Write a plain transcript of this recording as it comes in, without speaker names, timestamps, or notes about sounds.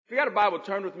If you got a Bible,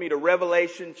 turn with me to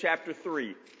Revelation chapter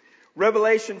 3.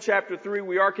 Revelation chapter 3,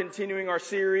 we are continuing our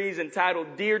series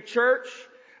entitled Dear Church.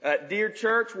 Dear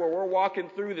Church, where we're walking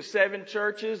through the 7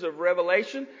 churches of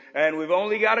Revelation, and we've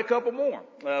only got a couple more.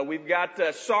 We've got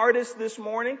Sardis this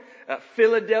morning,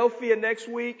 Philadelphia next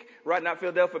week, right? Not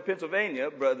Philadelphia, Pennsylvania,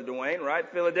 Brother Dwayne, right?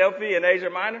 Philadelphia in Asia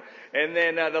Minor. And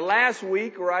then the last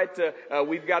week, right,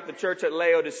 we've got the church at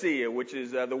Laodicea, which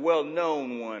is the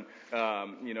well-known one,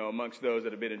 amongst those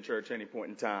that have been in church any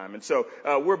point in time. And so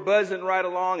we're buzzing right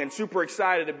along and super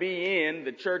excited to be in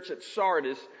the church at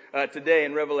Sardis today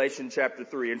in Revelation chapter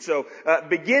 3. And so,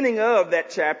 beginning of that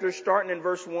chapter, starting in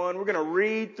verse 1, we're going to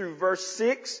read through verse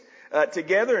 6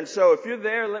 together. And so if you're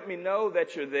there, let me know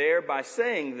that you're there by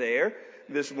saying there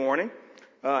this morning.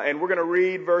 And we're going to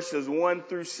read verses 1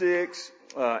 through 6,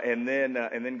 and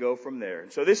then go from there.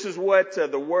 And so this is what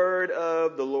the word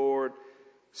of the Lord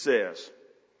says.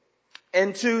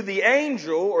 And to the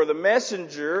angel or the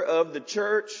messenger of the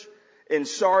church in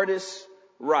Sardis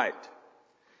write,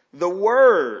 the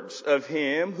words of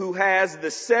him who has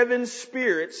the 7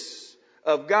 spirits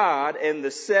of God and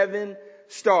the 7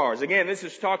 stars. Again, this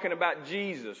is talking about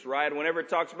Jesus, right? Whenever it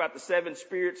talks about the 7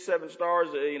 spirits, 7 stars,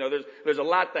 there's a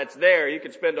lot that's there. You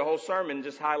could spend a whole sermon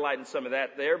just highlighting some of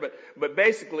that there. But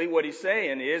basically what he's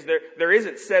saying is there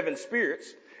isn't 7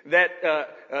 spirits.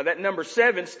 That number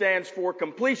 7 stands for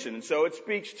completion. And so it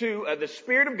speaks to the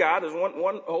Spirit of God. There's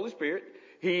one Holy Spirit.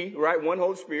 One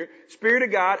Holy Spirit, Spirit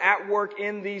of God at work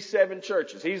in these 7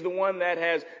 churches. He's the one that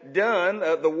has done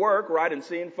the work, right, in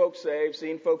seeing folks saved,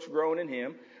 seeing folks growing in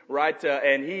Him, right,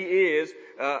 and He is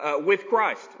with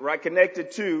Christ, right, connected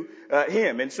to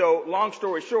Him. And so, long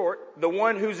story short, the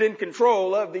one who's in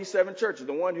control of these 7 churches,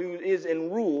 the one who is in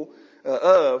rule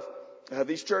of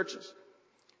these churches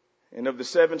and of the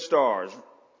 7 stars.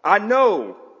 I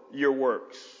know your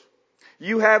works.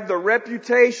 You have the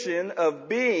reputation of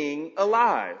being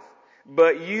alive,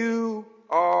 but you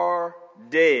are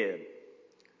dead.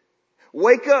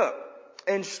 Wake up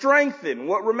and strengthen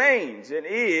what remains and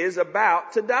is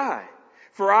about to die.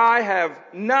 For I have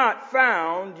not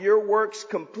found your works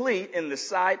complete in the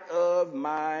sight of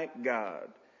my God.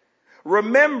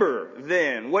 Remember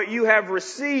then what you have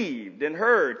received and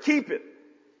heard. Keep it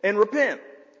and repent.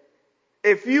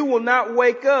 If you will not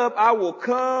wake up, I will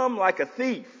come like a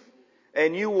thief.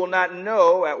 And you will not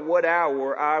know at what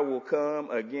hour I will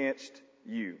come against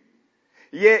you.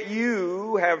 Yet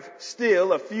you have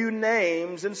still a few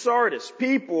names in Sardis,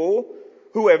 people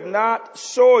who have not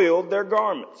soiled their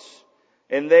garments,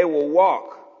 and they will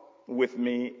walk with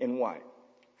me in white,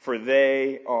 for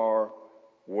they are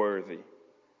worthy.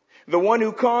 The one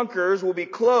who conquers will be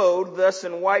clothed thus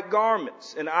in white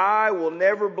garments, and I will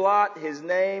never blot his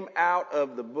name out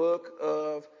of the book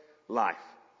of life.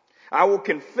 I will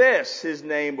confess his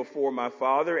name before my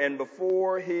Father and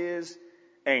before his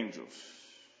angels.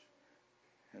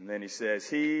 And then he says,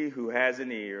 he who has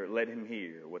an ear, let him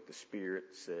hear what the Spirit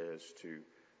says to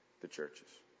the churches.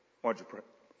 Why don't you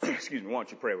pray? Why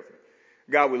don't you pray with me?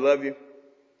 God, we love you.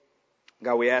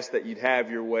 God, we ask that you'd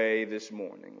have your way this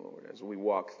morning, Lord, as we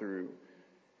walk through,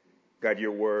 God,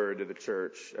 your word to the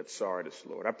church at Sardis,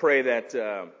 Lord. I pray that,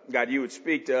 God, you would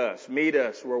speak to us, meet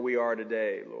us where we are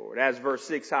today, Lord. As verse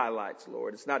 6 highlights,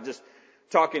 Lord, it's not just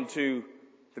talking to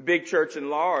the big church in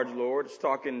large, Lord. It's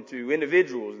talking to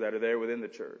individuals that are there within the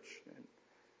church.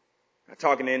 And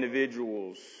talking to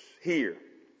individuals here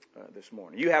this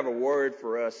morning. You have a word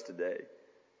for us today.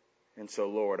 And so,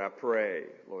 Lord, I pray,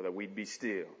 Lord, that we'd be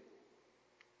still.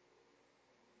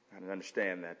 And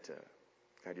understand that,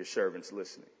 God, your servant's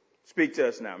listening. Speak to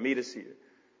us now. Meet us here.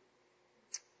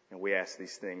 And we ask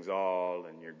these things all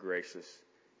in your gracious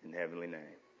and heavenly name.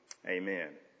 Amen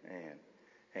and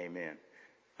amen.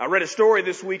 I read a story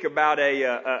this week about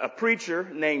a preacher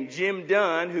named Jim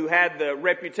Dunn who had the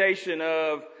reputation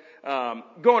of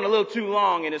going a little too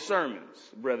long in his sermons,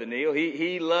 Brother Neil.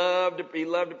 He loved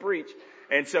to preach.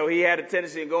 And so he had a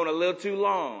tendency of going a little too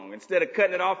long. Instead of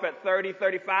cutting it off at 30,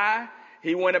 35,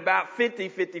 he went about 50,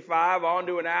 55 on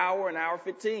to an hour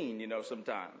 15,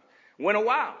 sometimes. Went a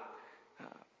while.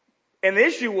 And the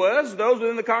issue was, those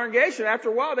within the congregation, after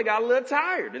a while, they got a little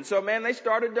tired. And so, they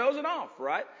started dozing off,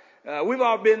 right? We've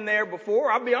all been there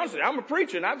before. I'll be honest with you, I'm a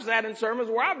preacher, and I've sat in sermons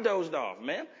where I've dozed off,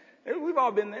 man. We've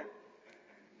all been there.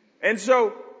 And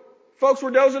so, folks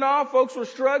were dozing off, folks were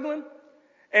struggling.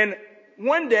 And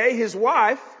one day, his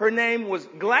wife, her name was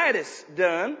Gladys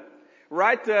Dunn,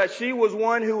 right? She was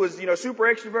one who was, super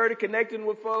extroverted, connecting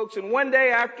with folks. And one day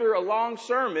after a long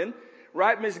sermon,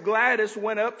 right, Miss Gladys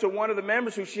went up to one of the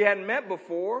members who she hadn't met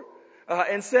before,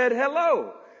 and said,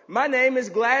 hello, my name is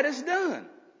Gladys Dunn.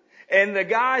 And the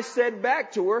guy said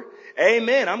back to her,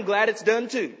 amen, I'm glad it's done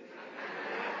too.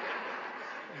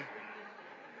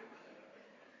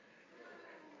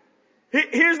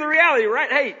 Here's the reality,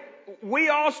 right? Hey, we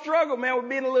all struggle, man, with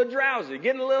being a little drowsy,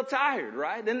 getting a little tired,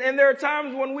 right? And there are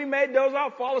times when we may doze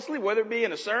off, fall asleep, whether it be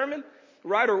in a sermon,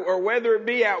 right? Or whether it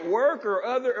be at work or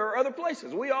other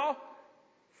places. We all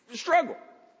struggle.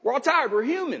 We're all tired. We're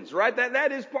humans, right?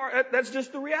 That's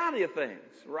just the reality of things,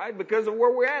 right? Because of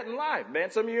where we're at in life,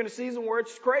 man. Some of you are in a season where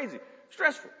it's crazy,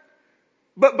 stressful.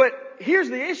 But here's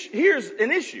the issue. Here's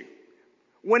an issue.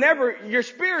 Whenever you're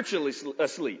spiritually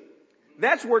asleep,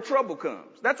 that's where trouble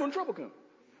comes. That's when trouble comes.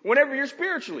 Whenever you're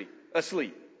spiritually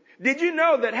asleep. Did you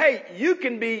know that, hey, you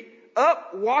can be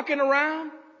up, walking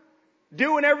around,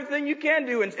 doing everything you can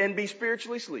do and be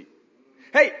spiritually asleep?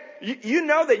 Hey, you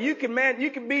know that you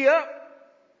can be up,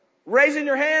 raising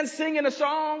your hands, singing a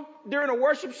song during a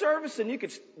worship service, and you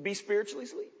could be spiritually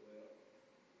asleep.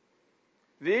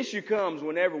 The issue comes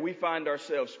whenever we find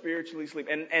ourselves spiritually asleep.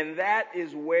 And that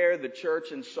is where the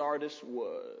church in Sardis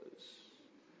was.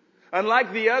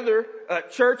 Unlike the other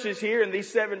churches here in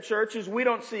these 7 churches, we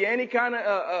don't see any kind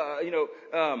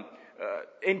of,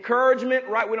 encouragement,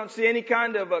 right? We don't see any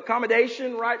kind of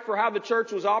accommodation, right, for how the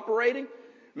church was operating.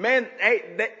 Man,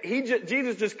 hey,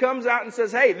 Jesus just comes out and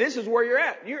says, hey, this is where you're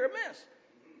at. You're a mess.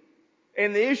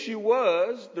 And the issue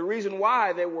was, the reason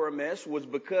why they were a mess was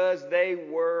because they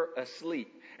were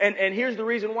asleep. And here's the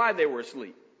reason why they were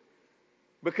asleep.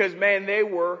 Because, man, they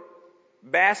were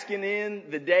basking in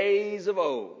the days of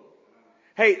old.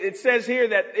 Hey, it says here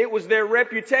that it was their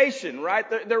reputation, right?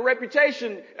 Their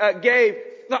reputation gave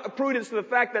prudence to the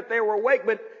fact that they were awake,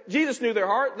 but Jesus knew their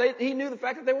heart. He knew the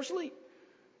fact that they were asleep.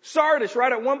 Sardis,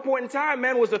 right, at one point in time,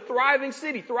 man, was a thriving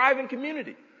city, thriving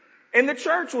community. And the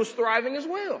church was thriving as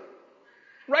well.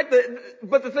 Right?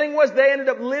 But the thing was, they ended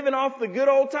up living off the good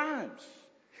old times.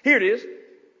 Here it is.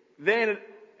 They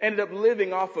ended up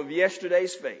living off of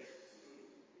yesterday's faith.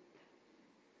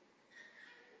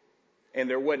 And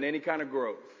there wasn't any kind of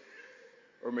growth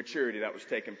or maturity that was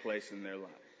taking place in their life.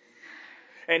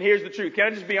 And here's the truth. Can I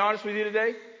just be honest with you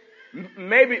today?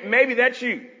 Maybe that's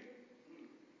you.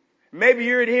 Maybe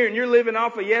you're in here and you're living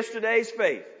off of yesterday's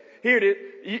faith. Here it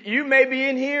is. You may be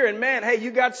in here and, man, hey,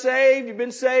 you got saved. You've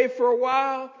been saved for a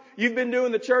while. You've been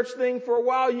doing the church thing for a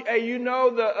while. You know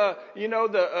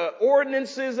the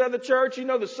ordinances of the church. You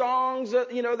know the songs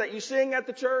that you sing at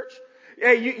the church.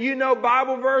 Hey, you know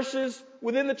Bible verses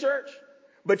within the church.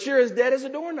 But you're as dead as a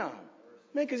doorknob.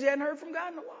 Man, because you hadn't heard from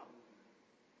God in a while.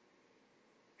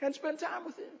 Hadn't spent time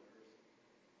with Him.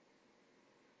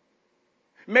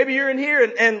 Maybe you're in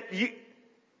here and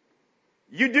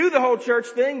you do the whole church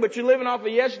thing, but you're living off of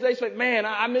yesterday's faith. Man,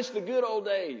 I miss the good old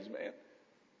days, man.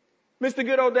 Miss the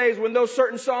good old days when those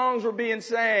certain songs were being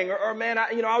sang, or man,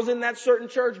 I was in that certain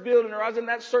church building, or I was in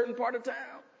that certain part of town.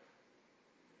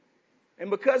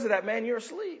 And because of that, man, you're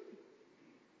asleep.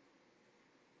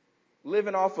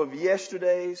 Living off of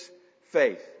yesterday's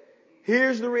faith.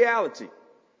 Here's the reality.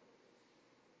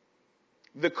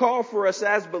 The call for us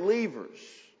as believers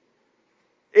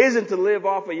isn't to live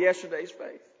off of yesterday's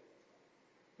faith.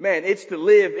 Man, it's to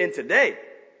live in today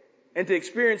and to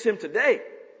experience Him today,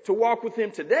 to walk with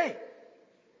Him today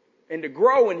and to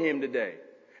grow in Him today.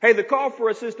 Hey, the call for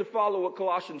us is to follow what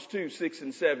Colossians 2, 6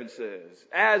 and 7 says.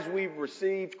 As we've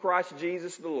received Christ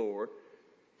Jesus the Lord,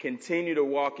 continue to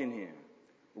walk in Him,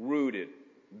 rooted,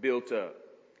 built up,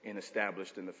 and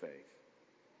established in the faith.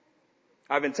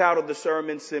 I've entitled the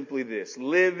sermon simply this,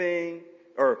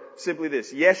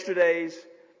 yesterday's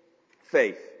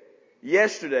faith.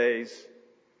 Yesterday's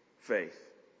faith.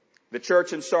 The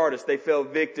church in Sardis, they fell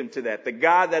victim to that. The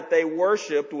God that they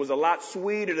worshiped was a lot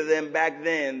sweeter to them back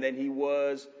then than He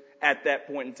was at that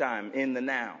point in time, in the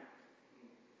now.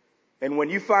 And when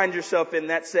you find yourself in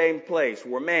that same place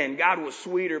where, man, God was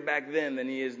sweeter back then than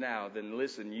He is now, then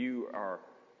listen, you are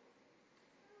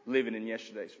living in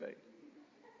yesterday's faith.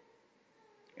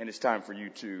 And it's time for you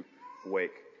to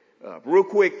wake up. Real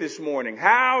quick this morning,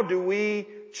 how do we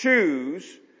choose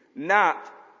not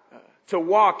to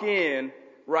walk in,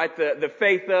 right, the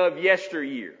faith of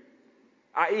yesteryear?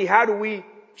 I.e., how do we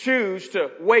choose to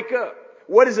wake up?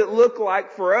 What does it look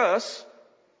like for us,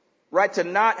 right, to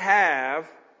not have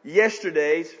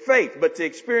yesterday's faith, but to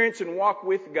experience and walk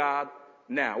with God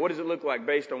now? What does it look like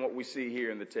based on what we see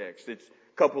here in the text? It's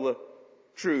a couple of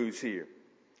truths here.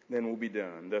 Then we'll be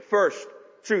done. The first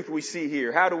truth we see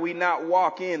here, how do we not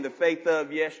walk in the faith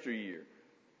of yesteryear,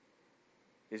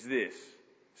 is this.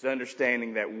 It's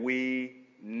understanding that we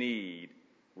need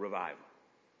revival.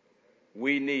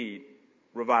 We need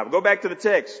revival. Go back to the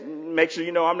text. Make sure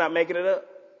you know I'm not making it up.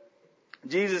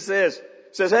 Jesus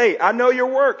says, hey, I know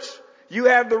your works. You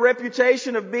have the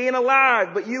reputation of being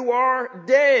alive, but you are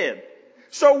dead.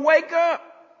 So wake up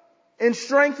and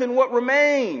strengthen what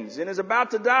remains and is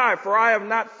about to die, for I have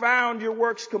not found your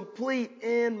works complete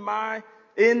in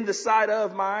the sight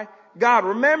of my God.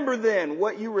 Remember then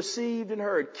what you received and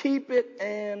heard. Keep it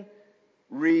and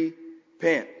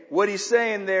repent. What he's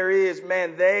saying there is,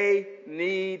 man, they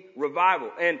need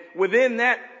revival. And within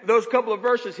those couple of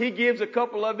verses, he gives a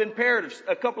couple of imperatives,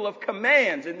 a couple of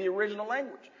commands in the original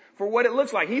language for what it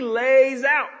looks like. He lays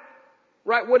out,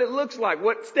 right, what it looks like,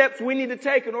 what steps we need to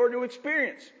take in order to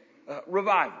experience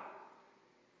revival.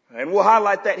 And we'll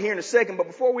highlight that here in a second. But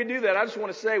before we do that, I just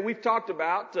want to say we've talked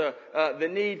about the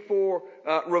need for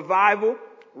revival,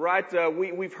 right?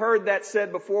 We've heard that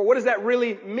said before. What does that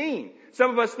really mean? Some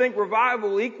of us think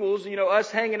revival equals, us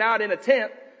hanging out in a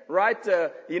tent, right?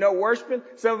 Worshiping.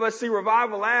 Some of us see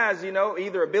revival as,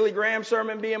 either a Billy Graham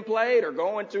sermon being played or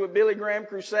going to a Billy Graham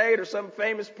crusade or some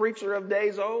famous preacher of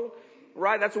days old,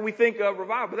 right? That's what we think of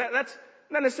revival. But that's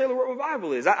not necessarily what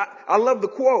revival is. I love the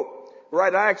quote,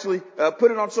 right? I actually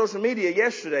put it on social media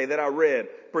yesterday that I read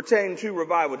pertaining to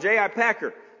revival. J.I.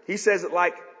 Packer, he says it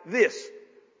like this.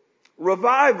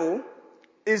 Revival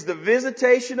is the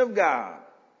visitation of God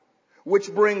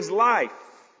which brings to life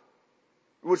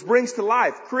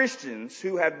Christians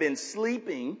who have been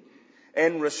sleeping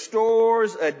and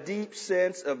restores a deep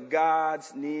sense of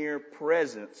God's near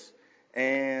presence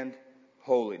and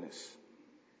holiness.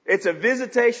 It's a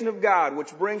visitation of God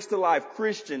which brings to life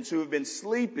Christians who have been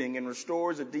sleeping and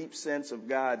restores a deep sense of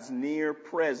God's near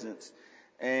presence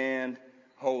and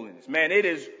holiness. Man, it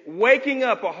is waking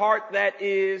up a heart that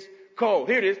is cold.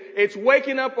 Here it is. It's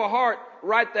waking up a heart,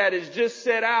 right, that is just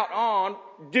set out on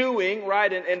doing,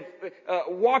 right, and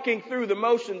walking through the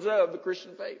motions of the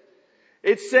Christian faith.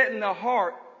 It's setting the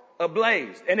heart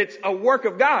ablaze. And it's a work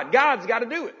of God. God's got to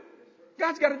do it.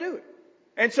 God's got to do it.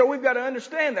 And so we've got to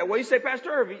understand that. Well, you say,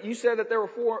 Pastor Irvin, you said that there were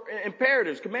 4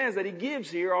 imperatives, commands that he gives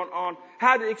here on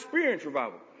how to experience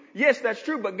revival. Yes, that's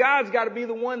true, but God's got to be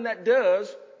the one that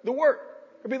does the work.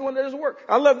 He'll be the one that does the work.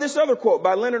 I love this other quote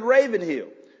by Leonard Ravenhill.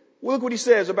 Well, look what he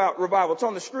says about revival. It's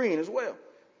on the screen as well.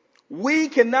 We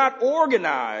cannot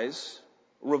organize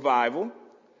revival.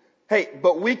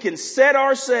 But we can set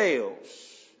our sails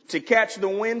to catch the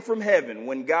wind from heaven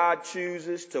when God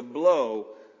chooses to blow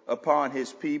upon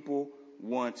his people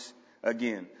once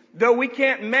again. Though we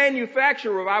can't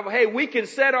manufacture revival, we can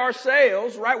set our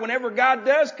sails, right, whenever God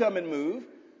does come and move,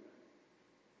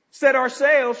 set our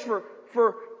sails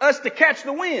for us to catch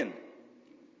the wind,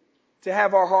 to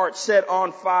have our hearts set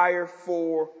on fire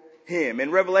for him.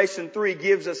 And Revelation 3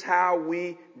 gives us how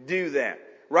we do that.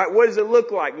 Right? What does it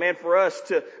look like, man, for us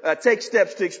to take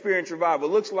steps to experience revival?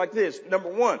 It looks like this. Number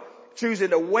 1,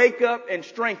 choosing to wake up and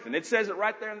strengthen. It says it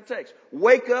right there in the text.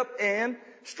 Wake up and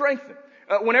strengthen.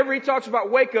 Whenever he talks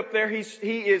about wake up there, he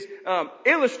is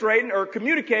illustrating or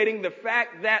communicating the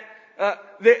fact that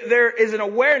there is an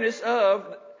awareness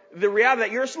of the reality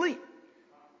that you're asleep.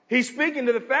 He's speaking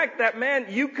to the fact that, man,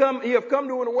 you have come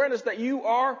to an awareness that you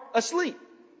are asleep.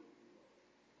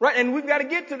 Right? And we've got to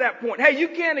get to that point. You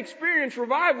can't experience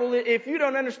revival if you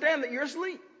don't understand that you're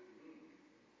asleep.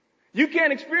 You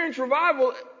can't experience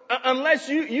revival unless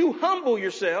you humble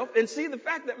yourself and see the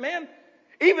fact that, man,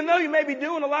 even though you may be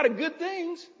doing a lot of good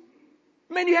things,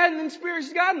 man, you hadn't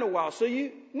experienced God in a while, so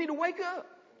you need to wake up.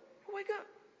 Wake up.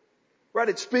 Right?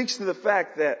 It speaks to the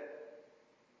fact that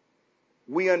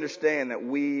we understand that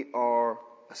we are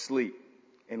asleep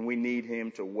and we need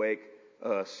him to wake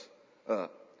us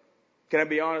up. Can I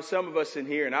be honest? Some of us in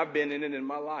here, and I've been in it in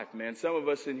my life, man, some of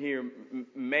us in here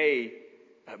may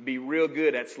be real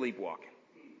good at sleepwalking.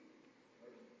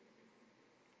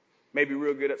 May be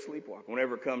real good at sleepwalking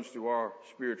whenever it comes to our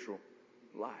spiritual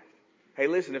life.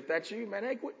 Listen, if that's you, man,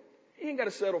 quit. You ain't got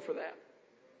to settle for that.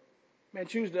 Man,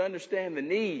 choose to understand the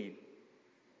need,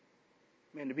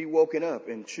 man, to be woken up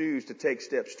and choose to take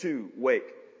steps to wake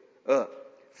up.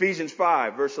 Ephesians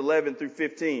 5, verse 11 through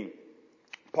 15.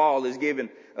 Paul is given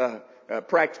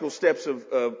practical steps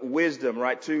of wisdom,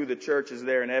 right, to the churches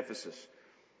there in Ephesus.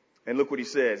 And look what he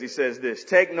says. He says this: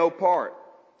 take no part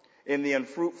in the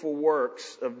unfruitful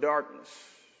works of darkness,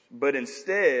 but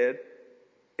instead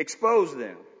expose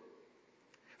them.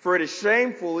 For it is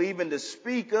shameful even to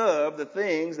speak of the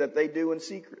things that they do in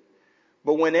secret.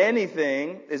 But when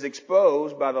anything is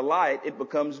exposed by the light, it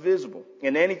becomes visible.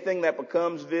 And anything that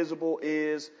becomes visible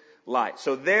is light.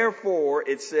 So therefore,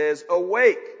 it says,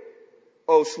 awake,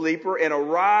 O sleeper, and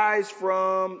arise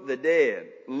from the dead.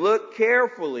 Look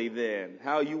carefully then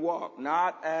how you walk,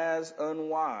 not as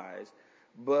unwise,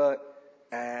 but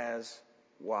as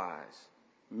wise.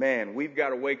 Man, we've got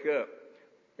to wake up.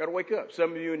 Got to wake up.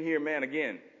 Some of you in here, man,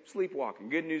 again, sleepwalking.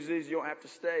 Good news is you don't have to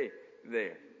stay there.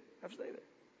 You have to stay there.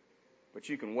 But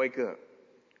you can wake up,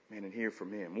 man, and hear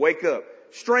from him. Wake up.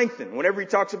 Strengthen. Whenever he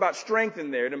talks about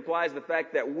strengthen there, it implies the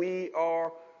fact that we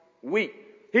are weak.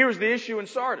 Here's the issue in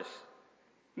Sardis.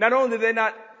 Not only did they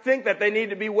not think that they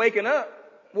need to be woken up,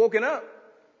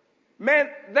 man,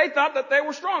 they thought that they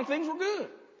were strong. Things were good.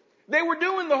 They were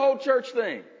doing the whole church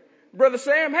thing. Brother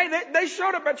Sam, hey, they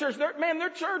showed up at church. Their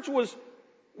church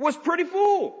was pretty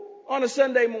full on a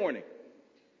Sunday morning.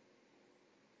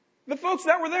 The folks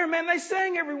that were there, man, they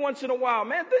sang every once in a while.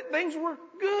 Man, things were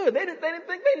good. They didn't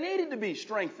think they needed to be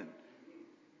strengthened.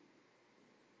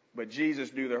 But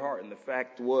Jesus knew their heart, and the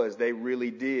fact was they really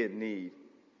did need.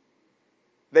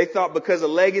 They thought because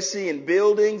of legacy and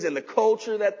buildings and the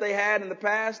culture that they had in the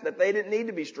past that they didn't need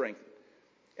to be strengthened.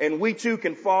 And we too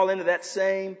can fall into that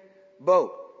same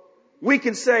boat. We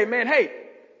can say, man, hey,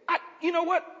 you know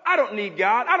what? I don't need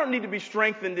God. I don't need to be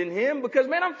strengthened in him because,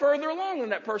 man, I'm further along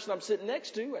than that person I'm sitting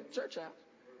next to at the church house.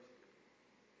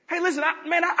 Hey, listen,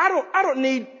 I don't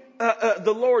need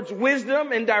the Lord's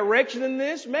wisdom and direction in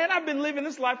this. Man, I've been living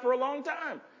this life for a long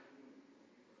time.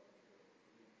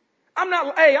 I'm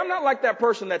not like that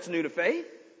person that's new to faith.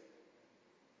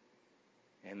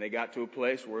 And they got to a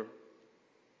place where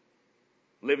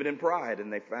living in pride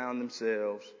and they found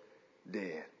themselves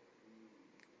dead.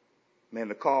 Man,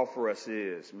 the call for us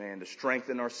is, man, to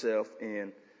strengthen ourselves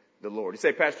in the Lord. You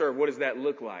say, Pastor Irv, what does that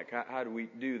look like? How do we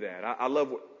do that? I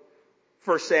love what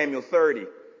 1 Samuel 30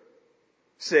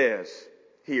 says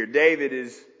here.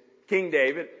 King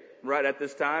David, right at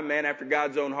this time, man after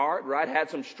God's own heart, right, had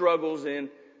some struggles in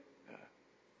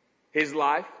his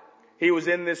life. He was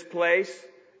in this place,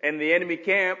 and the enemy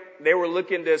camp, they were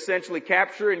looking to essentially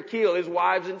capture and kill his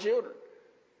wives and children.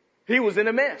 He was in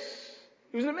a mess.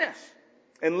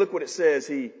 And look what it says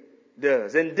he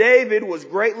does. And David was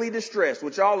greatly distressed,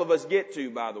 which all of us get to,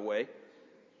 by the way.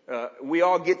 We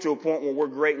all get to a point where we're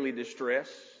greatly distressed.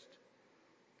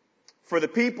 For the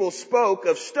people spoke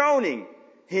of stoning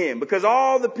him, because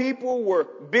all the people were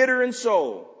bitter in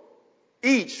soul,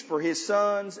 each for his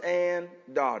sons and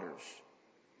daughters.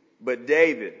 But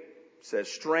David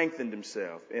says strengthened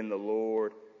himself in the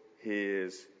Lord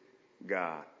his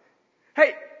God.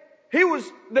 Hey, he was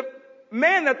the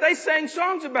man that they sang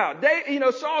songs about.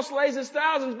 Saul slays his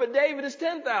thousands, but David is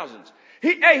 10,000s.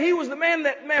 He was the man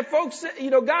that folks said,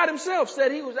 God himself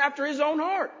said he was after his own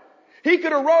heart. He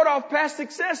could have wrote off past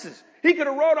successes. He could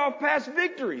have wrote off past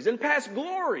victories and past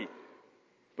glory.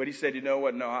 But he said, you know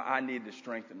what? No, I need to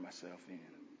strengthen myself in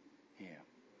him.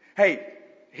 Hey,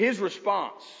 his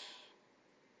response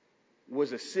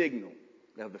was a signal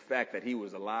of the fact that he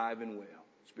was alive and well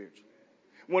spiritually.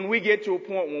 When we get to a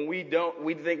point when we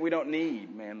think we don't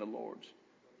need, man, the Lord's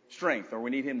strength, or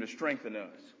we need him to strengthen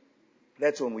us,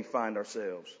 that's when we find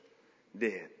ourselves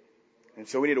dead. And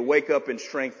so we need to wake up and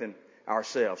strengthen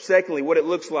ourselves. Secondly, what it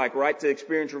looks like, right, to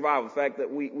experience revival, the fact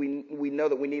that we know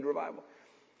that we need revival.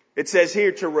 It says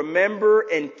here to remember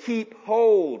and keep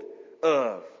hold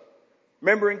of.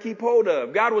 Remember and keep hold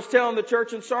of. God was telling the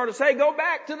church in Sardis, hey, go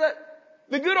back to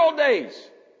the good old days.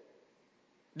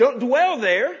 Don't dwell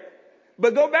there.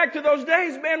 But go back to those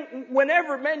days, man,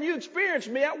 whenever, man, you experienced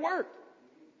me at work.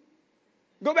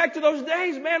 Go back to those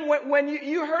days, man, when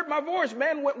you heard my voice,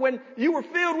 man, when you were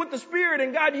filled with the Spirit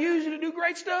and God used you to do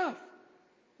great stuff.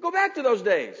 Go back to those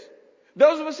days.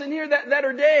 Those of us in here that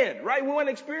are dead, right? We want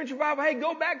to experience revival. Hey,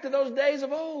 go back to those days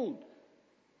of old.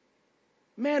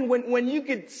 Man, when you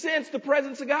could sense the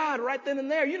presence of God right then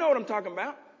and there. You know what I'm talking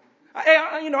about. Hey,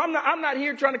 I'm not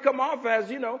here trying to come off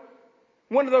as,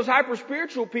 one of those hyper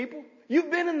spiritual people. You've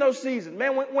been in those seasons,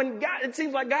 man, when God, it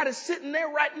seems like God is sitting there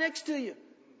right next to you.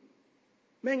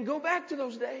 Man, go back to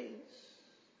those days.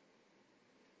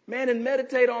 Man, and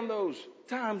meditate on those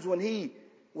times when he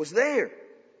was there.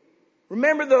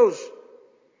 Remember those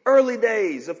early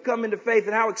days of coming to faith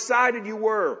and how excited you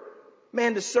were,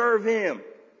 man, to serve him.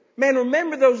 Man,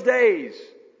 remember those days.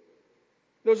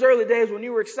 Those early days when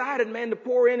you were excited, man, to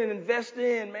pour in and invest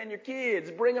in, man, your kids,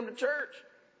 bring them to church.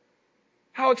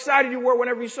 How excited you were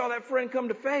whenever you saw that friend come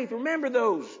to faith. Remember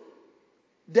those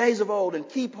days of old and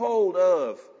keep hold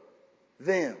of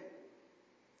them.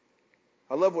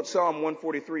 I love what Psalm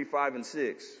 143, 5 and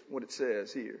 6, what it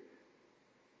says here. It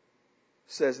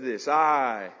says this,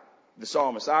 the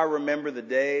psalmist, I remember the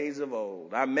days of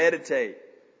old. I meditate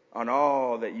on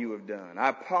all that you have done.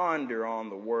 I ponder on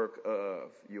the work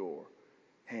of your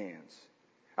hands.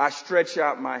 I stretch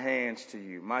out my hands to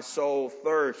you. My soul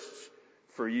thirsts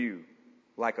for you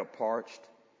like a parched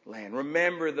land.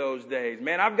 Remember those days.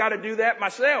 Man, I've got to do that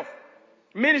myself.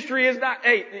 Ministry is not,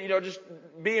 just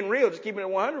being real, just keeping it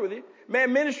 100 with you.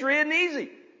 Man, ministry isn't easy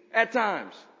at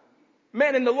times.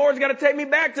 Man, and the Lord's got to take me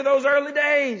back to those early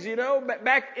days,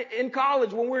 back in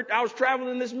college when I was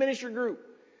traveling in this ministry group.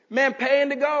 Man, paying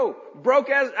to go. Broke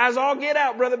as all get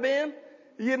out, Brother Ben.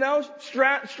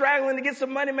 Straggling to get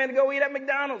some money, man, to go eat at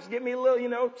McDonald's. Get me a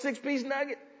little, 6-piece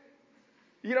nugget.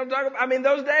 You know what I'm talking about? I mean,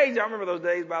 those days, y'all remember those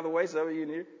days, by the way, some of you in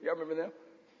here. Y'all remember them?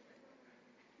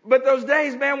 But those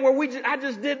days, man, where I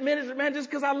just did ministry, man, just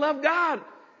because I love God.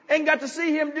 And got to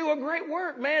see Him do a great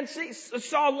work, man.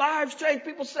 Saw lives change,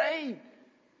 people saved.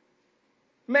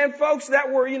 Man, folks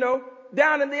that were,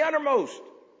 down in the uttermost,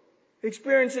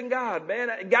 experiencing God,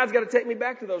 man. God's got to take me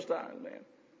back to those times, man.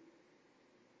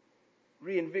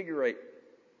 Reinvigorate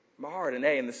my heart. And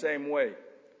hey, in the same way,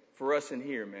 for us in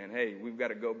here, man, hey, we've got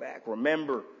to go back.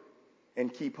 Remember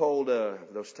and keep hold of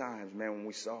those times, man, when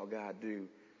we saw God do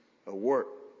a work.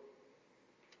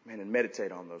 Man, and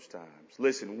meditate on those times.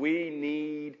 Listen, we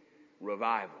need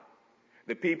revival.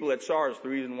 The people at Sardis, the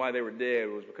reason why they were dead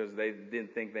was because they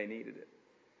didn't think they needed it.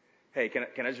 Hey,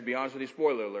 can I just be honest with you?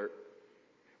 Spoiler alert.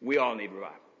 We all need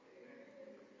revival.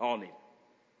 All need it.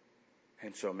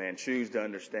 And so, man, choose to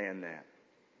understand that.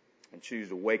 And choose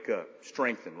to wake up,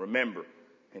 strengthen, remember,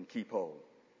 and keep hold.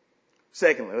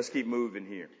 Secondly, let's keep moving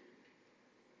here.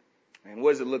 And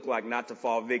what does it look like not to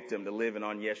fall victim to living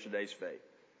on yesterday's faith?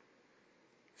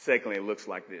 Secondly, it looks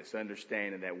like this,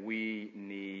 understanding that we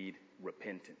need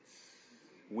repentance.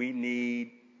 We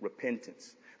need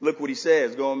repentance. Look what he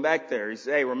says, going back there. He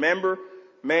says, hey, remember,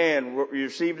 man, what you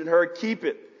received and heard, keep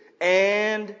it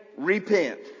and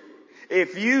repent.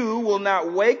 If you will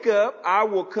not wake up, I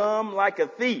will come like a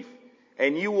thief,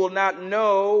 and you will not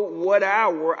know what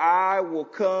hour I will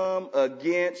come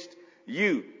against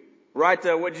you. Right?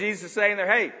 What Jesus is saying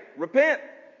there, hey, repent.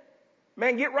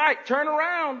 Man, get right. Turn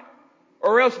around.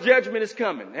 Or else judgment is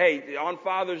coming. Hey, on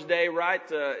Father's Day, right?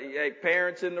 Hey,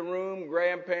 parents in the room,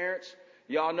 grandparents,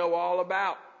 y'all know all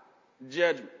about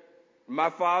judgment.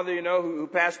 My father, who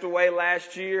passed away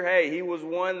last year, hey, he was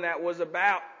one that was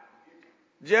about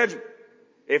judgment.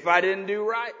 If I didn't do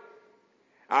right.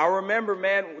 I remember,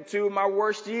 man, 2 of my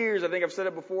worst years, I think I've said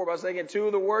it before, but I was thinking 2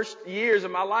 of the worst years of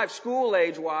my life, school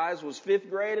age-wise, was 5th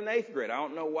grade and 8th grade. I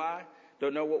don't know why.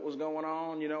 Don't know what was going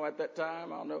on, at that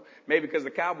time. I don't know. Maybe because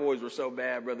the Cowboys were so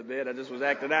bad, Brother Ben. I just was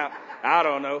acting out. I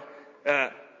don't know.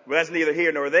 But that's neither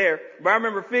here nor there. But I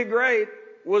remember 5th grade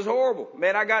was horrible.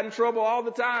 Man, I got in trouble all the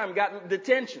time. Got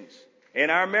detentions.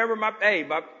 And I remember my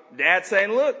dad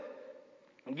saying, look,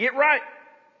 get right,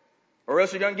 or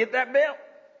else you're going to get that belt.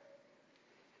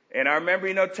 And I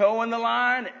remember, towing the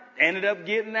line, ended up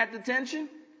getting that detention.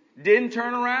 Didn't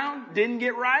turn around, didn't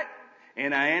get right.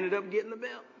 And I ended up getting the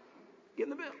belt.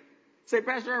 Getting the bill. Say,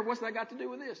 Pastor Irvin, what's that got to do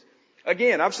with this?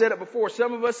 Again, I've said it before.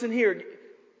 Some of us in here,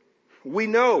 we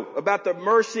know about the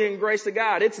mercy and grace of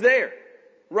God. It's there.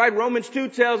 Right? Romans 2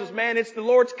 tells us, man, it's the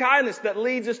Lord's kindness that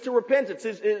leads us to repentance.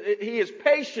 He is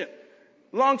patient,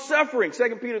 long-suffering,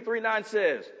 2 Peter 3:9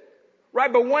 says.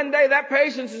 Right? But one day that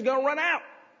patience is going to run out.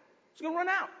 It's going to run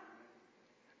out.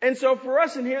 And so for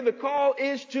us in here, the call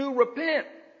is to repent.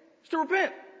 It's to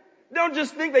repent. Don't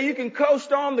just think that you can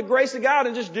coast on the grace of God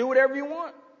and just do whatever you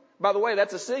want. By the way,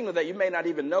 that's a signal that you may not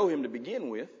even know Him to begin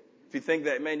with. If you think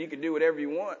that, man, you can do whatever you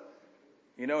want,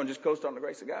 and just coast on the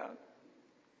grace of God.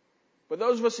 But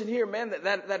those of us in here, man,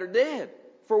 that are dead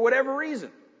for whatever reason,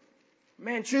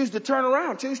 man, choose to turn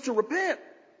around, choose to repent.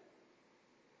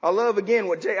 I love, again,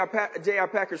 what J.I.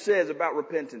 Packer says about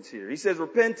repentance here. He says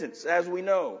repentance, as we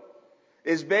know,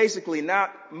 is basically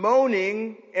not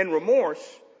moaning and remorse,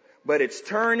 but it's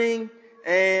turning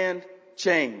and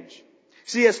change.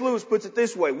 C.S. Lewis puts it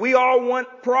this way. We all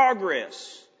want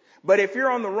progress. But if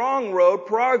you're on the wrong road,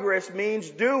 progress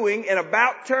means doing an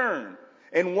about turn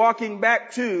and walking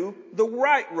back to the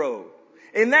right road.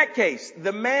 In that case,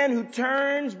 the man who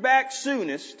turns back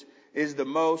soonest is the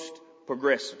most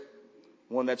progressive.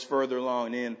 One that's further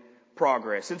along in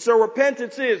progress. And so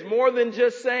repentance is more than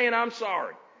just saying, I'm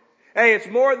sorry. Hey, it's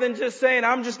more than just saying,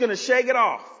 I'm just going to shake it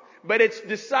off. But it's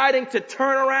deciding to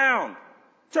turn around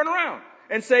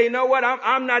and say, you know what?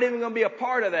 I'm not even going to be a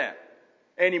part of that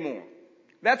anymore.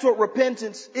 That's what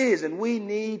repentance is. And we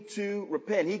need to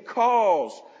repent. He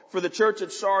calls for the church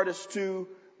at Sardis to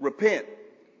repent.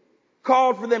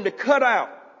 Called for them to cut out,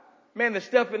 man, the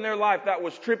stuff in their life that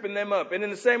was tripping them up. And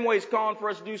in the same way, He's calling for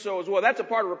us to do so as well. That's a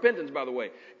part of repentance, by the way.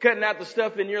 Cutting out the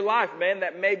stuff in your life, man,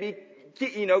 that may be,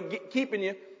 keeping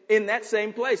you in that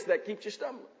same place that keeps you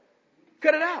stumbling.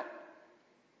 Cut it out.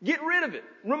 Get rid of it.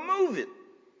 Remove it.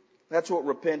 That's what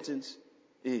repentance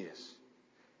is.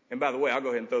 And by the way, I'll go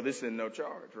ahead and throw this in no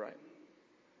charge, right?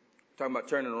 Talking about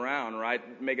turning around,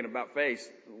 right? Making about face,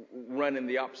 running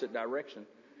the opposite direction.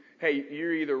 Hey,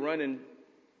 you're either running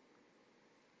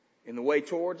in the way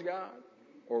towards God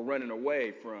or running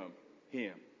away from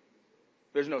Him.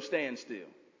 There's no standstill,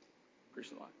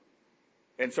 Christian life.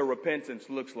 And so repentance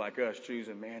looks like us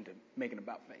choosing, man, to make an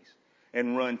about face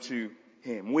and run to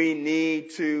Him. We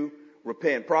need to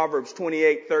repent. Proverbs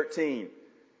 28:13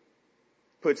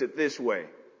 puts it this way. It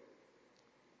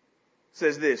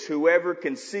says this, whoever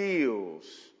conceals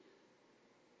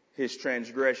his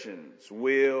transgressions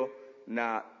will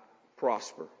not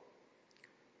prosper,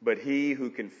 but he who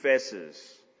confesses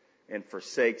and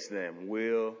forsakes them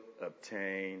will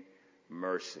obtain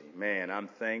mercy. Man, I'm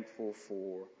thankful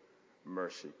for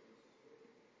mercy.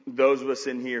 Those of us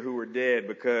in here who are dead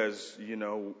because,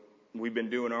 we've been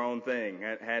doing our own thing,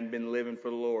 hadn't been living for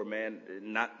the Lord, man,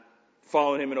 not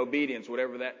following Him in obedience,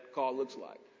 whatever that call looks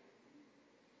like.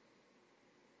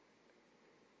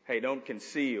 Hey, don't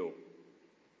conceal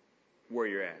where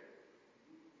you're at.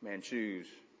 Man, choose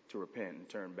to repent and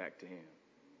turn back to Him.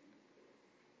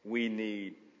 We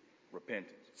need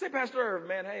repentance. Say, Pastor Irvin,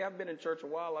 man, hey, I've been in church a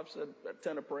while. I've said a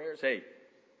ton of prayers. Hey,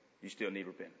 you still need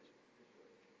repentance.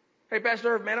 Hey,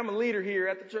 Pastor Irvin, man, I'm a leader here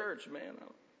at the church, man.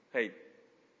 Hey,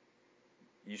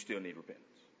 you still need repentance.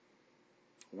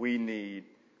 We need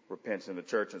repentance. In the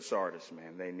church in Sardis,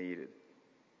 man, they needed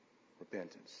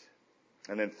repentance.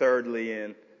 And then thirdly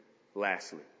and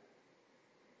lastly,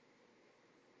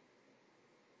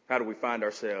 how do we find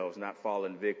ourselves not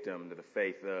falling victim to the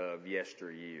faith of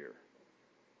yesteryear?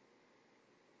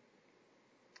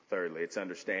 Thirdly, it's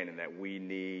understanding that we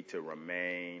need to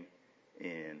remain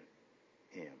in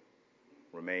Him.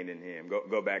 Remain in Him.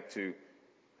 Go back to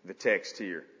the text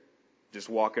here. Just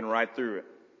walking right through it.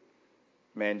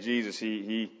 Man, Jesus,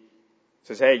 He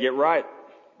says, hey, get right.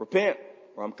 Repent,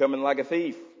 or I'm coming like a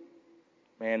thief.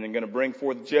 Man, I'm going to bring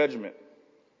forth judgment.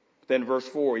 But then verse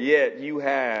 4, yet you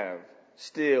have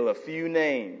still a few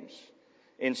names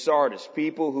in Sardis,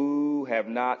 people who have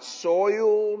not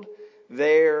soiled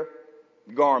their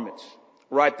garments.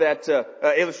 Right, that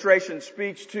illustration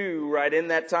speaks to, right, in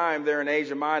that time there in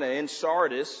Asia Minor, in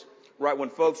Sardis, right, when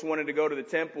folks wanted to go to the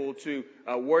temple to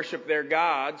worship their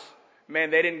gods,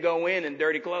 man, they didn't go in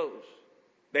dirty clothes.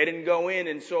 They didn't go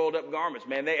in soiled up garments,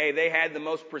 man. They had the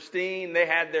most pristine. They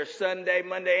had their Sunday,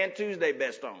 Monday, and Tuesday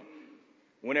best on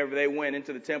whenever they went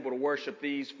into the temple to worship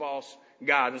these false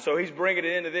gods. And so he's bringing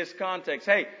it into this context.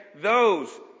 Hey, those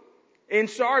in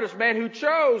Sardis, man, who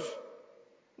chose,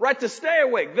 right, to stay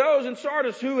awake. Those in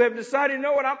Sardis who have decided, you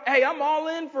know what, I'm all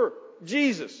in for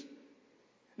Jesus.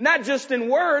 Not just in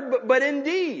word, but in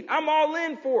deed. I'm all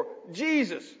in for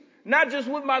Jesus. Not just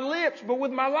with my lips, but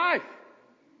with my life.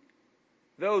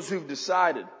 Those who've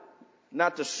decided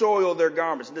not to soil their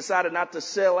garments, decided not to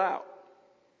sell out.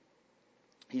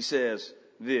 He says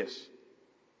this,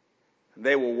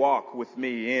 they will walk with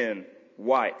me in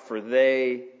white, for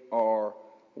they are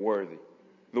worthy.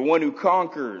 The one who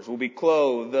conquers will be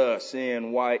clothed thus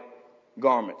in white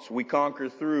garments. We conquer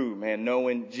through, man,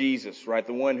 knowing Jesus, right?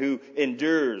 The one who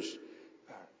endures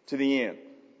to the end.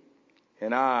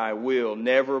 And I will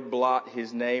never blot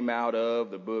his name out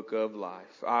of the book of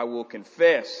life. I will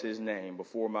confess his name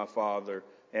before my Father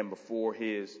and before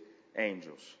his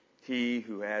angels. He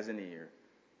who has an ear,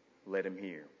 let him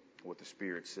hear what the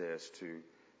Spirit says to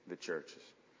the churches.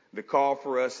 The call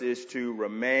for us is to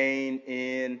remain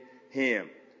in Him.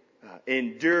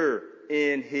 Endure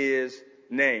in His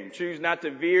name. Choose not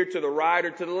to veer to the right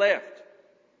or to the left.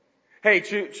 Hey,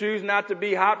 choose not to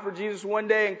be hot for Jesus one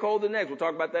day and cold the next. We'll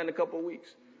talk about that in a couple of weeks.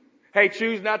 Hey,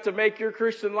 choose not to make your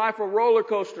Christian life a roller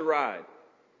coaster ride.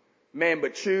 Man,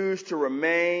 but choose to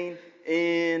remain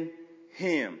in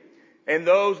Him. And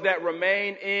those that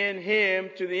remain in Him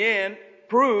to the end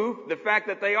prove the fact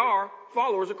that they are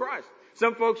followers of Christ.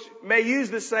 Some folks may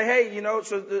use this, say, hey,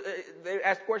 they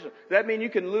ask the question, does that mean you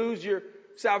can lose your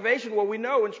salvation? Well, we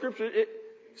know in Scripture it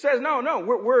says no,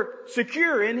 we're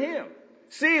secure in Him.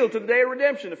 Sealed to the day of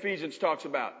redemption, Ephesians talks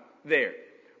about there.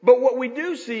 But what we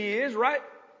do see is, right,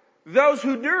 those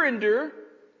who do endure,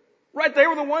 right, they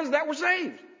were the ones that were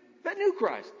saved, that knew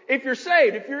Christ. If you're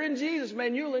saved, if you're in Jesus,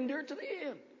 man, you'll endure to the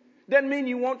end. Doesn't mean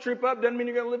you won't trip up, doesn't mean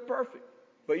you're going to live perfect,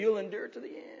 but you'll endure to the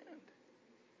end.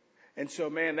 And so,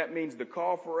 man, that means the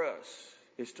call for us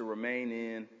is to remain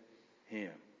in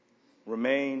Him.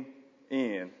 Remain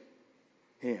in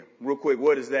Him. Real quick,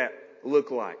 what does that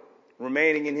look like?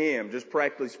 Remaining in Him, just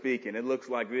practically speaking, it looks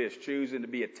like this. Choosing to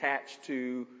be attached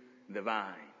to the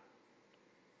vine.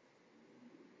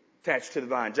 Attached to the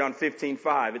vine. John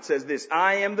 15:5, it says this,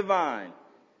 I am the vine,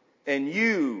 and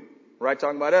you, right,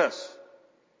 talking about us,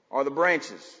 are the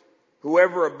branches.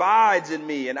 Whoever abides in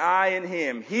me and I in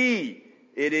him, he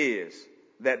it is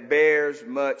that bears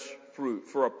much fruit.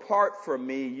 For apart from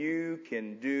me, you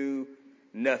can do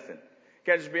nothing.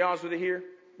 Can I just be honest with you here?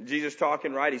 Jesus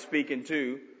talking, right? He's speaking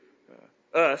to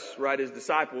us, right, as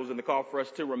disciples, and the call for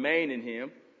us to remain in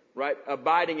him, right?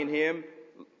 Abiding in him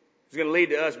is going to lead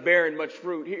to us bearing much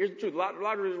fruit. Here's the truth. A lot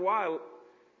of reasons why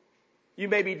you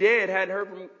may be dead, hadn't heard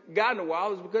from God in a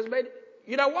while, is because maybe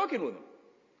you're not walking with him.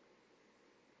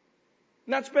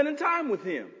 Not spending time with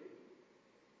him.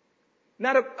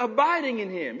 Not abiding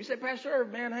in him. You say, Pastor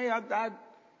Irvin, man, hey, I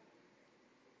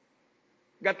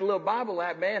got the little Bible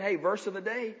app, man. Hey, verse of the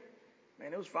day.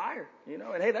 Man, it was fire, you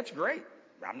know, and hey, that's great.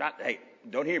 Hey,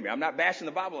 don't hear me. I'm not bashing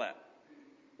the Bible app.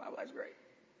 Bible app's great.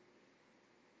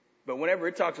 But whenever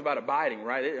it talks about abiding,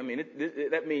 right,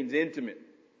 that means intimate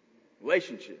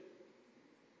relationship.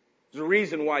 There's a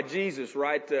reason why Jesus,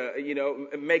 right,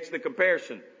 makes the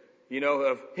comparison,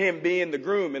 of him being the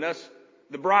groom and us,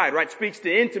 the bride, right, speaks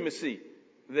to intimacy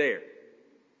there.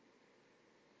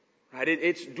 Right,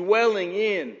 it's dwelling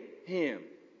in him,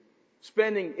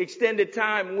 spending extended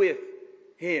time with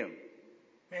him.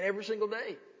 Man, every single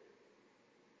day.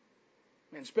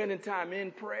 Man, spending time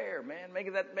in prayer, man,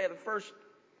 making that, man, the first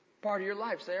part of your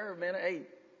life. Say, man, hey,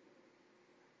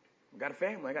 I got a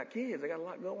family, I got kids, I got a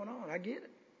lot going on. I get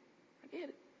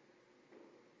it.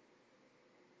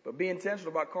 But be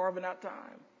intentional about carving out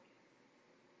time.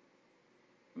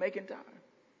 Making time.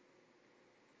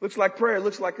 Looks like prayer,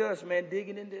 looks like us, man,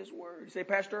 digging into his word. You say,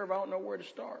 Pastor Irv, I don't know where to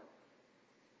start.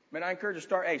 Man, I encourage you to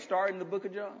start. Hey, start in the book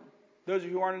of John. Those of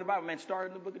you who aren't in the Bible, man, start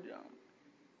in the book of John.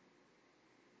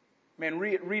 Man,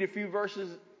 read a few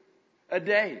verses a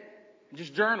day.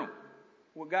 Just journal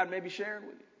what God may be sharing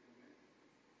with you.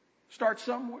 Start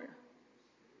somewhere.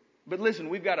 But listen,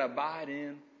 we've got to abide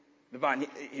in the vine.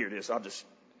 Here it is. I'll just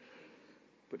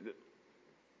put it.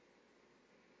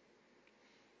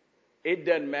 It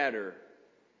doesn't matter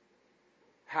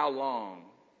how long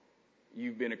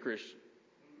you've been a Christian.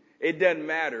 It doesn't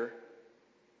matter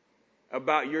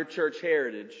about your church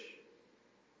heritage,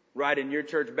 right, in your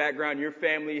church background, your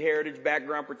family heritage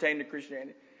background pertaining to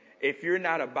Christianity. If you're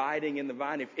not abiding in the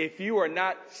vine, if you are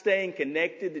not staying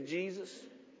connected to Jesus,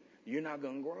 you're not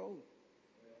going to grow.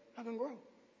 Not going to grow.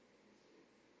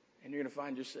 And you're going to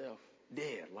find yourself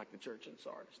dead like the church in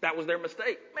Sardis. That was their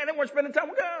mistake. Man, they weren't spending time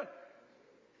with God.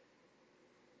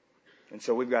 And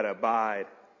so we've got to abide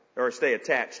or stay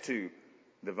attached to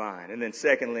the vine. And then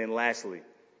secondly and lastly,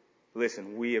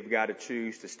 listen, we have got to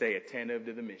choose to stay attentive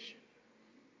to the mission.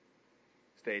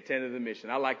 Stay attentive to the mission.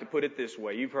 I like to put it this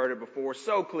way. You've heard it before.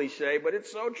 So cliche, but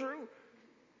it's so true.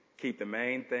 Keep the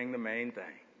main thing the main thing.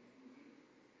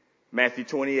 Matthew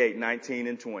 28, 19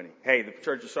 and 20. Hey, the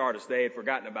church of Sardis, they had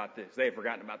forgotten about this. They had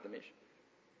forgotten about the mission.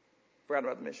 Forgotten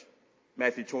about the mission.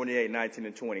 Matthew 28, 19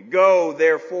 and 20. Go,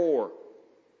 therefore,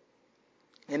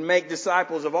 and make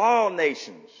disciples of all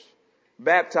nations,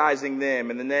 baptizing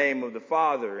them in the name of the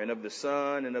Father and of the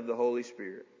Son and of the Holy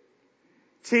Spirit,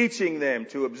 teaching them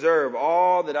to observe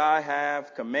all that I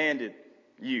have commanded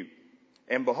you.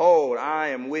 And behold, I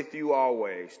am with you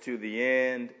always to the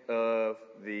end of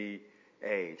the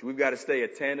age. We've got to stay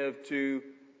attentive to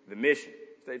the mission.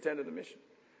 Stay attentive to the mission.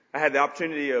 I had the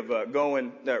opportunity of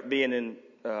being in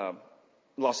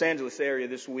Los Angeles area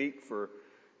this week for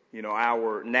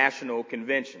our national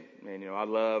convention. And, I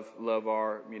love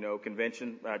our,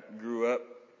 convention. I grew up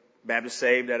Baptist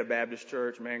saved at a Baptist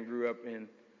church. Man, grew up in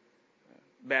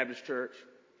Baptist church.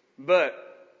 But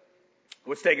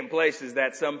what's taking place is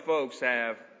that some folks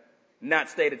have not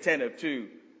stayed attentive to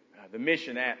the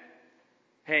mission at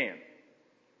hand.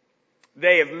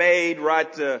 They have made,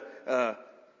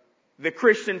 the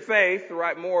Christian faith,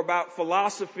 more about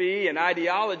philosophy and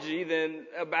ideology than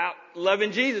about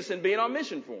loving Jesus and being on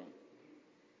mission for him.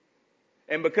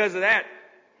 And because of that,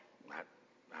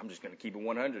 I'm just going to keep it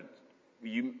 100.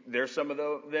 There's some of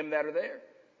them that are there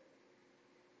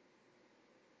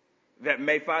that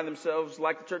may find themselves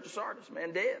like the church of Sardis,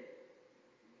 man, dead.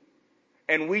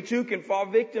 And we too can fall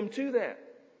victim to that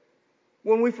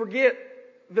when we forget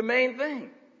the main thing.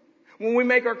 When we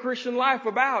make our Christian life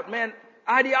about,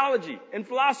 ideology and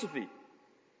philosophy.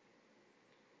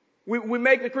 We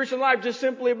make the Christian life just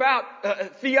simply about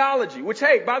theology, which,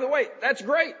 hey, by the way, that's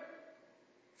great.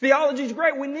 Theology is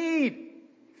great. We need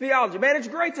theology. Man, it's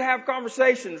great to have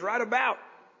conversations, about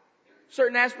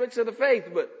certain aspects of the faith,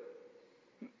 but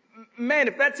man,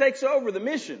 if that takes over the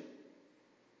mission,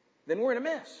 then we're in a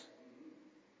mess.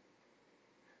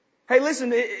 Hey,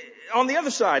 listen, on the other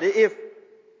side, if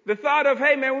the thought of,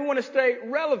 hey, man, we want to stay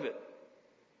relevant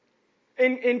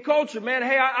in culture, man,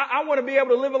 hey, I want to be able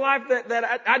to live a life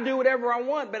that I do whatever I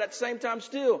want, but at the same time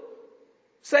still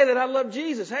say that I love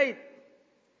Jesus. Hey,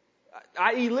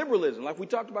 i.e. liberalism, like we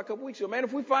talked about a couple weeks ago. Man,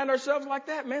 if we find ourselves like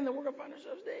that, man, then we're going to find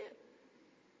ourselves dead.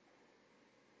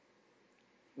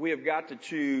 we have got to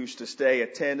choose to stay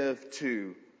attentive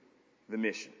to the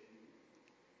mission.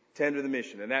 Attentive to the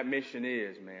mission. And that mission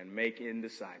is, man, making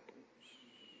disciples.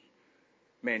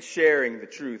 Man, sharing the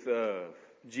truth of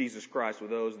Jesus Christ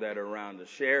with those that are around us.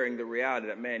 Sharing the reality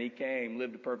that, man, he came,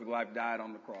 lived a perfect life, died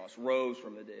on the cross, rose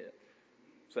from the dead,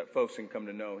 so that folks can come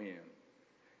to know him.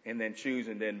 And then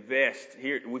choosing to invest.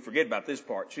 Here, we forget about this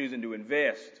part. Choosing to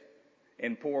invest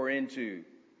and pour into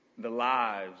the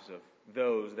lives of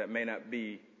those that may not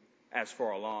be as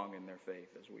far along in their faith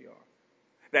as we are.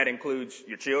 That includes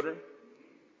your children.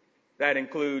 That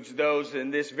includes those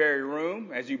in this very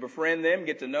room. As you befriend them,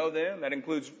 get to know them. That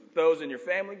includes those in your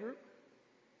family group.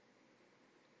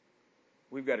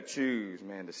 We've got to choose,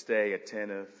 man, to stay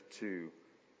attentive to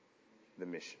the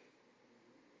mission.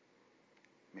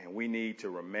 Man, we need to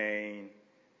remain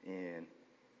in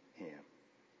him.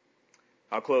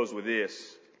 I'll close with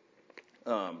this.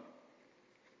 I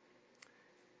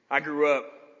grew up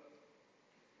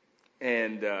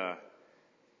and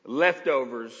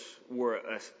leftovers were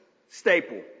a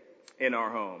staple in our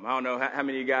home. I don't know how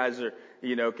many of you guys are,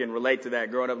 can relate to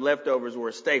that. Growing up, leftovers were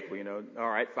a staple, all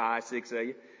right, 5, 6 of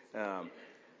you.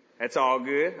 That's all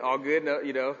good. All good.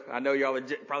 No, I know y'all are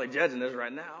probably judging us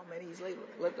right now. Oh, man, he's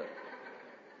leftovers.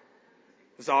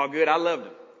 It's all good. I loved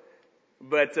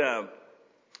them.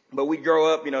 But we'd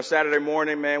grow up, Saturday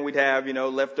morning, man, we'd have,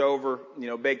 leftover,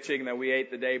 baked chicken that we ate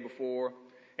the day before.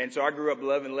 And so I grew up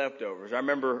loving leftovers. I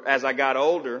remember as I got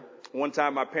older, one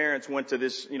time my parents went to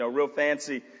this, real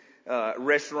fancy,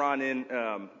 restaurant in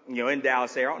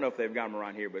Dallas here. I don't know if they've got them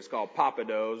around here, but it's called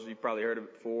Papados. You've probably heard of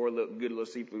it before. Good little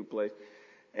seafood place.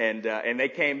 And they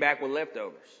came back with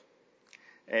leftovers.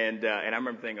 And I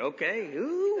remember thinking, okay,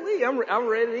 I'm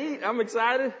ready to eat. I'm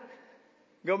excited.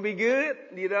 Gonna be good.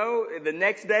 The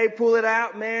next day, pull it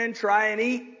out, man, try and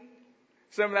eat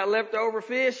some of that leftover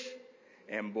fish.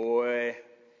 And boy,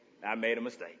 I made a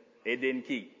mistake. It didn't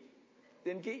keep.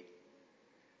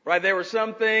 Right? There were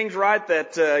some things, right,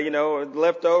 that,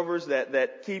 leftovers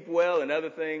that keep well and other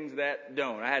things that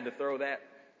don't. I had to throw that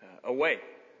away.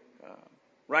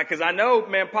 Right? Cause I know,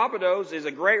 man, Papados is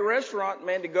a great restaurant,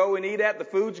 man, to go and eat at. The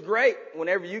food's great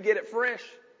whenever you get it fresh.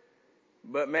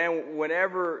 But man,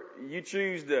 whenever you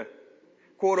choose to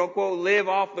quote unquote live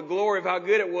off the glory of how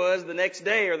good it was the next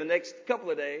day or the next couple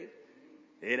of days,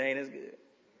 it ain't as good.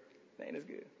 It ain't as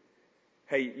good.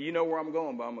 Hey, you know where I'm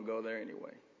going, but I'm going to go there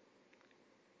anyway.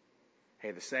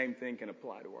 Hey, the same thing can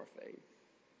apply to our faith.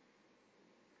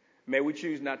 May we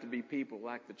choose not to be people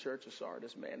like the church of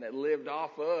Sardis, man, that lived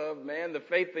off of, man, the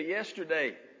faith of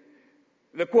yesterday.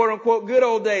 The quote-unquote good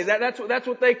old days. That's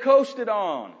what they coasted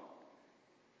on.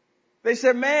 They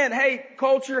said, man, hey,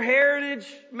 culture, heritage,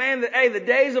 man, the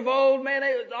days of old, man,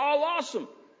 it's all awesome.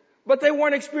 But they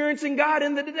weren't experiencing God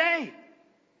in the today.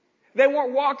 They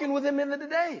weren't walking with him in the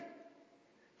today.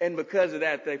 And because of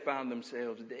that, they found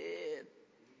themselves dead.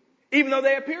 Even though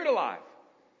they appeared alive.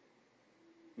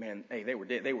 Man, hey, they were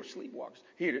dead. They were sleepwalkers.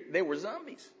 Here, they were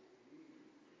zombies.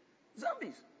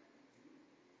 Zombies.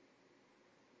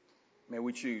 May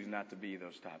we choose not to be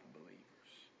those type of believers.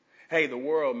 Hey, the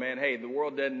world, man, the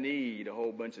world doesn't need a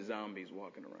whole bunch of zombies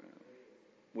walking around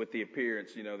with the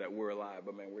appearance, that we're alive,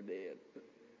 but man, we're dead.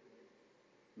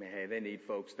 Man, hey, they need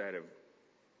folks that have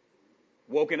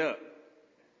woken up,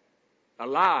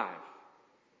 alive,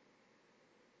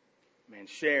 man,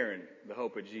 sharing the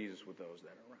hope of Jesus with those that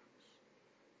are around us.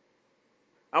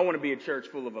 I want to be a church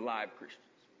full of alive Christians.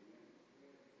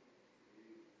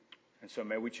 And so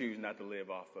may we choose not to live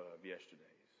off of yesterday.